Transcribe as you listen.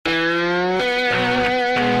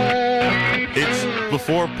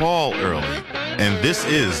before Paul early. And this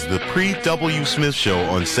is the Pre-W. Smith Show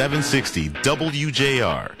on 760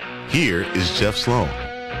 WJR. Here is Jeff Sloan.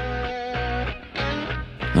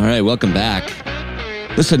 All right, welcome back.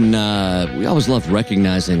 Listen, we always love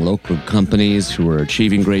recognizing local companies who are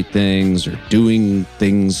achieving great things or doing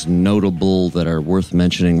things notable that are worth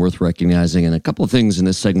mentioning, worth recognizing. And a couple of things in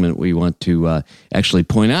this segment we want to actually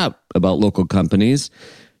point out about local companies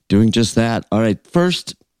doing just that. All right,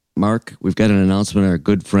 first, Mark, we've got an announcement. Our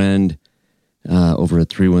good friend over at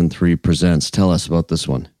 313 Presents. Tell us about this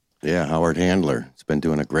one. Yeah, Howard Handler. He's been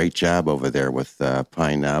doing a great job over there with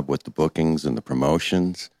Pine Knob with the bookings and the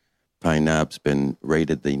promotions. Pine Knob's been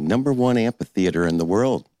rated the #1 amphitheater in the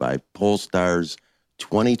world by Pollstar's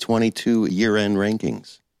 2022 year-end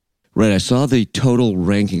rankings. Right, I saw the total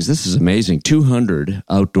rankings. This is amazing. 200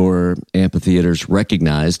 outdoor amphitheaters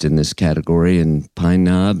recognized in this category, and Pine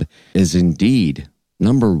Knob is indeed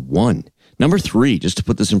 #1. #3, just to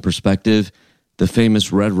put this in perspective, the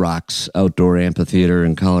famous Red Rocks Outdoor Amphitheater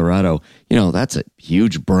in Colorado. You know, that's a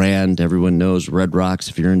huge brand. Everyone knows Red Rocks.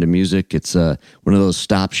 If you're into music, it's one of those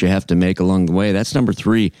stops you have to make along the way. That's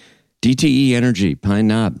 #3. DTE Energy, Pine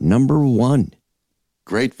Knob, #1.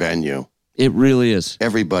 Great venue. It really is.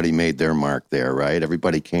 Everybody made their mark there, right?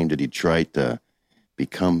 Everybody came to Detroit to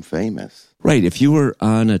become famous. Right. If you were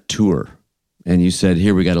on a tour and you said,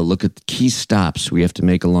 here, we got to look at the key stops we have to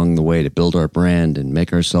make along the way to build our brand and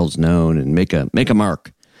make ourselves known and make a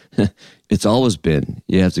mark. It's always been,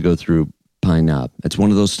 you have to go through Pine Knob. It's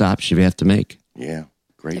one of those stops you have to make. Yeah,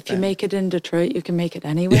 great. If you make it in Detroit, you can make it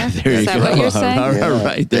anywhere. Yeah, Is that what you're saying? All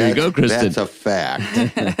right. There you go, Kristen. That's a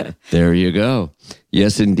fact. There you go.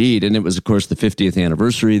 Yes, indeed. And it was, of course, the 50th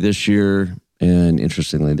anniversary this year. And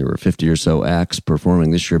interestingly, there were 50 or so acts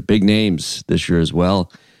performing this year. Big names this year as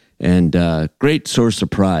well. And great source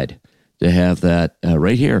of pride to have that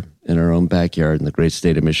right here in our own backyard in the great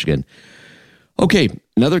state of Michigan. Okay,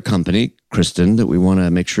 another company, Kristen, that we want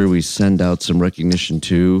to make sure we send out some recognition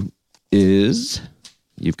to is,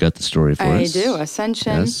 you've got the story for us. I do.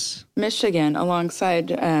 Ascension, yes. Michigan, alongside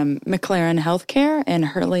McLaren Healthcare and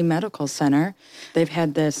Hurley Medical Center. They've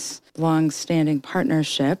had this long-standing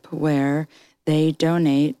partnership where they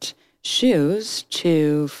donate shoes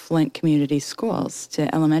to Flint Community Schools,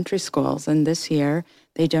 to elementary schools. And this year,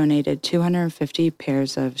 they donated 250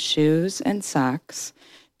 pairs of shoes and socks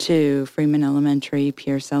to Freeman Elementary,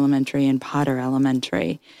 Pierce Elementary, and Potter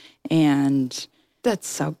Elementary. And that's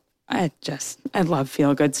so, I love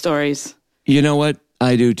feel-good stories. You know what?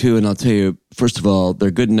 I do too, and I'll tell you, first of all, they're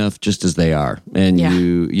good enough just as they are. And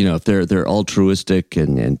you know, if they're altruistic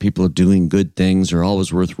and people are doing good things are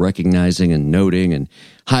always worth recognizing and noting and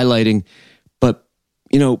highlighting. But,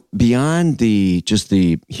 you know, beyond just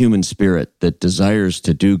the human spirit that desires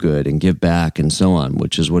to do good and give back and so on,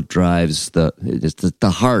 which is what drives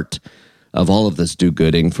the heart of all of this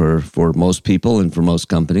do-gooding for most people and for most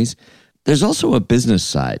companies, there's also a business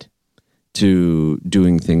side to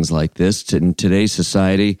doing things like this. In today's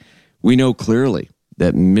society, we know clearly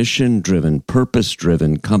that mission-driven,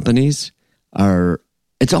 purpose-driven companies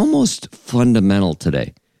it's almost fundamental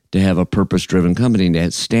today to have a purpose-driven company, to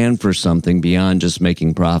stand for something beyond just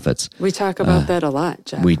making profits. We talk about that a lot,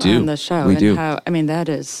 Jeff, we do. on the show. We do. How,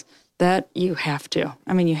 that you have to.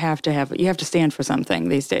 I mean, you have to stand for something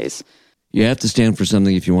these days. You have to stand for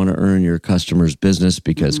something if you want to earn your customers' business,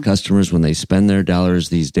 because customers, when they spend their dollars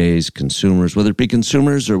these days, consumers, whether it be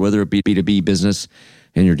consumers or whether it be B2B business,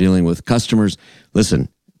 and you're dealing with customers, listen,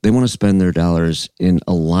 they want to spend their dollars in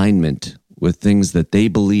alignment with things that they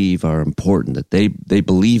believe are important, that they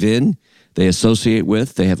believe in, they associate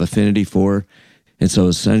with, they have affinity for. And so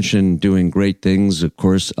Ascension doing great things, of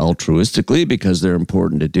course, altruistically, because they're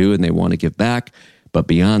important to do and they want to give back. But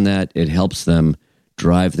beyond that, it helps them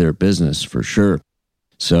drive their business for sure.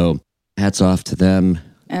 So hats off to them,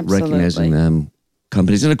 Absolutely. Recognizing them,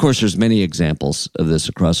 companies. And of course, there's many examples of this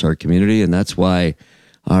across our community, and that's why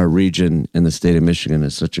our region in the state of Michigan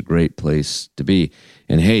is such a great place to be.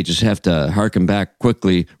 And hey, just have to harken back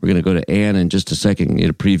quickly. We're going to go to Ann in just a second and get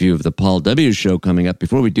a preview of the Paul W. Show coming up.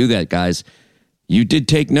 Before we do that, guys, you did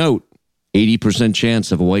take note, 80%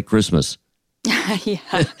 chance of a white Christmas. Yeah,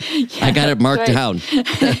 I got it marked down.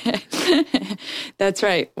 That's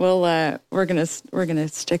right. Well, we're gonna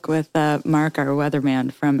stick with Mark, our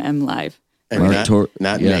weatherman from MLive. And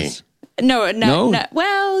not me. No.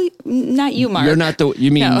 Well, not you, Mark. You're not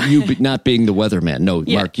you mean no. You not being the weatherman. No,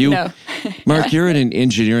 Yeah, Mark, you. No. Mark, you're in an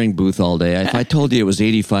engineering booth all day. If I told you it was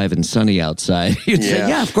 85 and sunny outside, you'd say,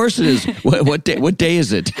 yeah, of course it is. What day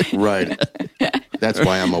is it? Right. That's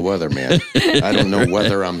why I'm a weatherman. I don't know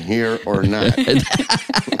whether I'm here or not.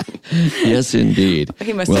 Yes, indeed.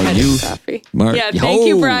 He must have had his coffee. Mark, yeah, thank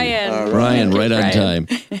you, Brian. All right. Brian, right on Brian. time.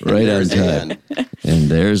 Right on time. And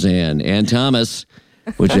there's Ann. Ann Thomas,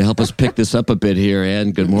 would you help us pick this up a bit here,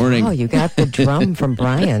 Ann? Good morning. Oh, you got the drum from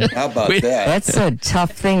Brian. How about that? That's a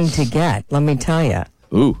tough thing to get, let me tell you.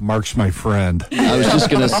 Ooh, Mark's my friend. I was just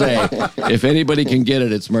going to say, if anybody can get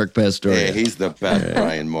it, it's Mark Pastoria. Yeah, he's the best,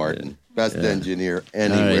 Brian Martin. Best engineer All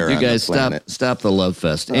anywhere right, you on guys the planet. stop the love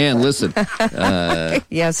fest. Ann, listen,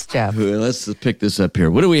 Yes, Jeff. let's pick this up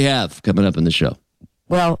here. What do we have coming up in the show?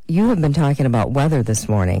 Well, you have been talking about weather this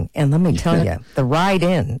morning, and let me tell you, the ride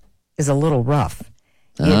in is a little rough.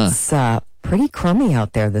 It's pretty crummy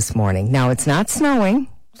out there this morning. Now, it's not snowing,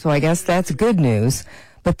 so I guess that's good news.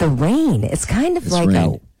 But the rain, it's kind of like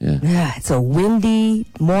rain. Yeah. it's a windy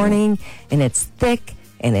morning, and it's thick,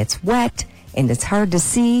 and it's wet, and it's hard to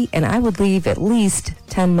see. And I would leave at least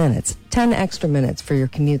 10 extra minutes for your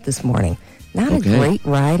commute this morning. Not Okay. a great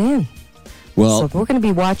ride in. Well, So we're going to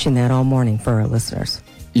be watching that all morning for our listeners.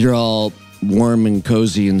 you're all warm and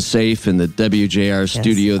cozy and safe in the WJR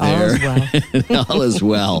studio there. All is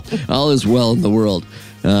well. All is well in the world.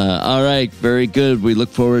 All right, very good. We look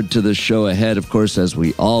forward to the show ahead, of course, as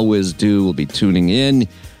we always do. We'll be tuning in.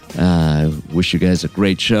 Wish you guys a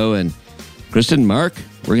great show. And Kristen, Mark,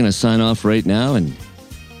 we're going to sign off right now and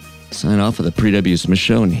sign off of the Pre-W Smith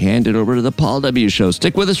Show and hand it over to the Paul W. Show.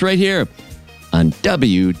 Stick with us right here on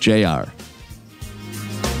WJR.